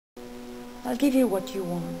I'll give you what you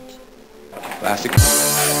want. Classic.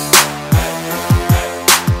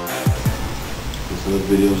 This little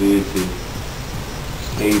videos on YouTube.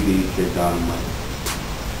 AB Kid Dynamite.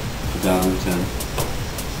 2010.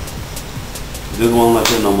 Just won't let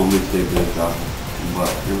you know my mixtape is dropping. But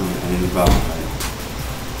you know, it ain't about it.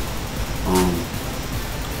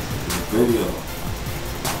 The video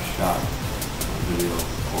I shot, a video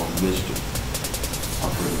called Mr. I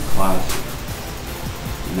pretty classic.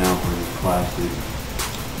 Now pretty classic.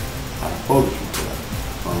 I had a photo shoot for that.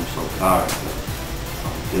 So I'm so tired that I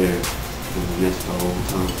was there in the midst the whole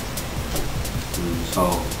time. And so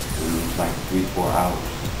it was like 3-4 hours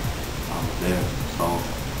I was there. So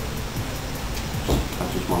I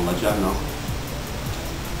just want to let y'all know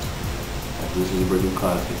that this is a Brittany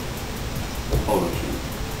classic photo shoot.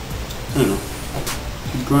 You know,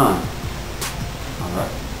 she's grinding.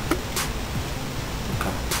 Alright.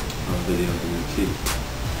 Okay. Our videos in the tea.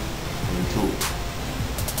 Stay tuned.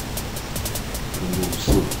 I'm going to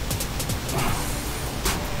sleep.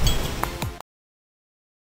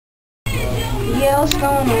 Yeah, what's going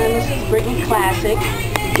on? This is Brittany Classic.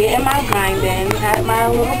 Getting my grindin'. Had my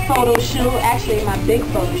little photo shoot. Actually, my big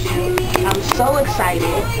photo shoot. I'm so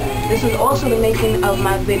excited. This is also the making of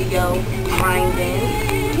my video,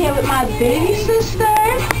 Grindin'. Here with my baby sister.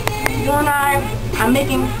 I'm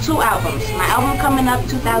making 2 albums. My album coming up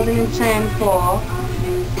 2010 fall,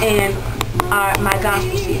 and my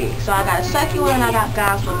gospel CD. So I got a secular and I got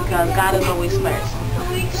gospel because God is always first.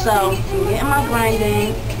 So I'm getting my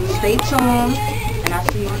grindin'. Stay tuned, and I'll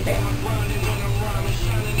see you there.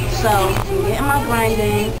 So I'm getting my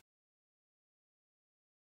grindin'.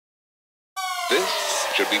 This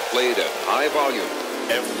should be played at high volume.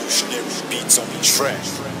 Evolutionary beats on the track.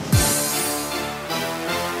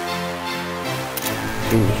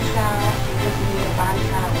 You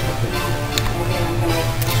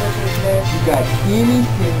got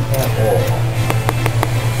anything at all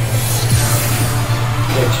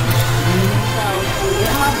that you see? So,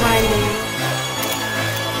 yeah, my grindin'.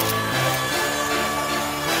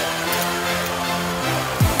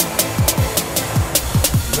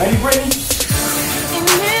 Ready, Brittany? In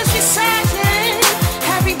this recession,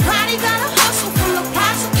 everybody got a hustle from the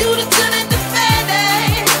prosecutor to the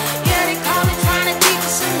defendant. Yeah, they call it trying to teach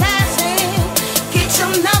us a lesson. Get your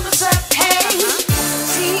numbers up, hey.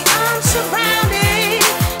 See, I'm surrounded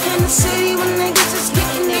in the city when niggas is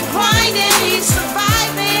getting their grinding. He's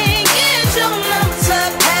surviving. Get your numbers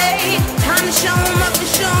up, hey. Time to show 'em up and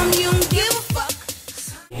show 'em you don't give a fuck.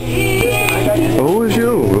 Who is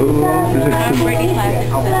you? I'm Brittany Classic.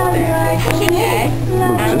 What's your name?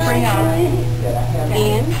 I'm Brittany.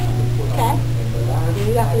 And, okay.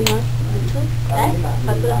 You got 3 months. Okay.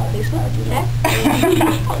 Facebook. Okay.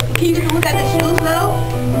 Can you look at the shoes though?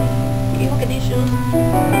 Can you look at these shoes?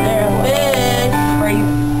 They're big.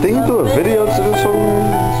 Did you do a video to this song?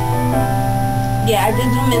 Yeah, I did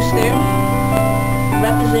do Mr.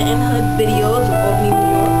 Representing hood videos of Albany,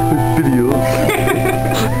 New York. Videos?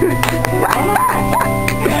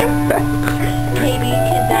 KB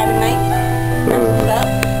Kid Dynamite. That's what's up.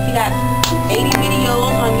 He got 80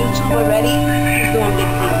 videos on YouTube already. He's doing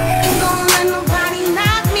big things. Ain't gonna let nobody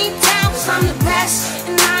knock me down, 'cause I'm the best.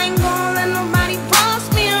 And I ain't gonna let nobody boss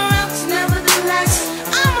me around, 'cause nevertheless,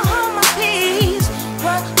 I'ma hold my peace.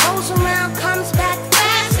 What goes around comes back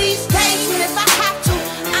fast these days. And if I have to,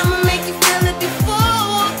 I'ma make you feel it before I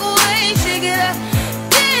walk away. Shake it up,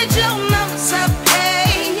 get your numbers up,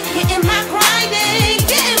 hey. Getting my grinding,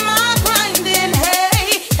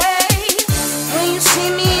 hey, hey. When you see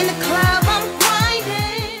me in the club, I'm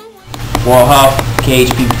grinding. Wall Huff,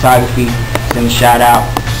 KHP Photography, send a shout out.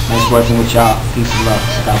 Nice working with y'all. Peace and love.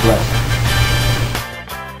 God bless.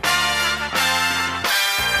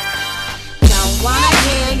 Don't wanna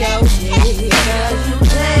hear your shit, 'cause you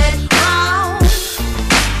did wrong.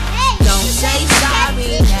 Don't say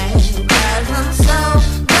sorry, 'cause I'm so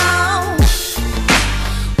gone.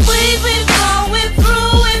 We've been going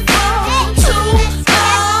through it for too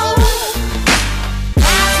long.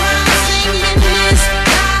 That's why I'm singing this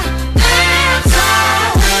goddamn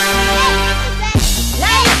song.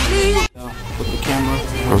 Lately, With the camera, I'm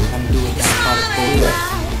trying to do it that part of the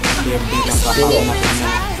See everything that's about how I'm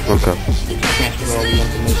Okay. transfer all the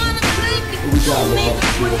information. We got to look up the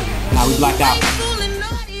computer. Now we blacked out.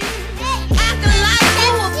 acting like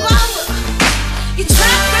you a baller. You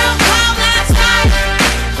tried real hard last night,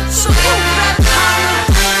 so you better call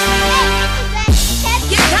her.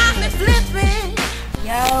 You got me flipping.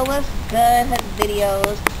 Yo, what's good, hood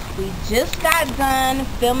videos? We just got done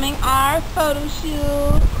filming our photo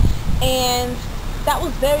shoot, and that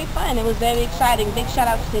was very fun. It was very exciting. Big shout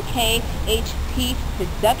out to KHP Peace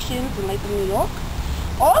Productions in Latham, New York.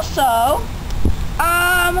 Also,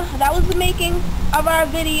 that was the making of our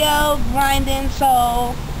video, Grindin,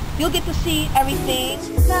 so you'll get to see everything.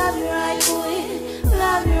 Love you right quick,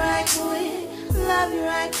 love you right quick, love you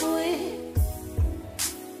right quick.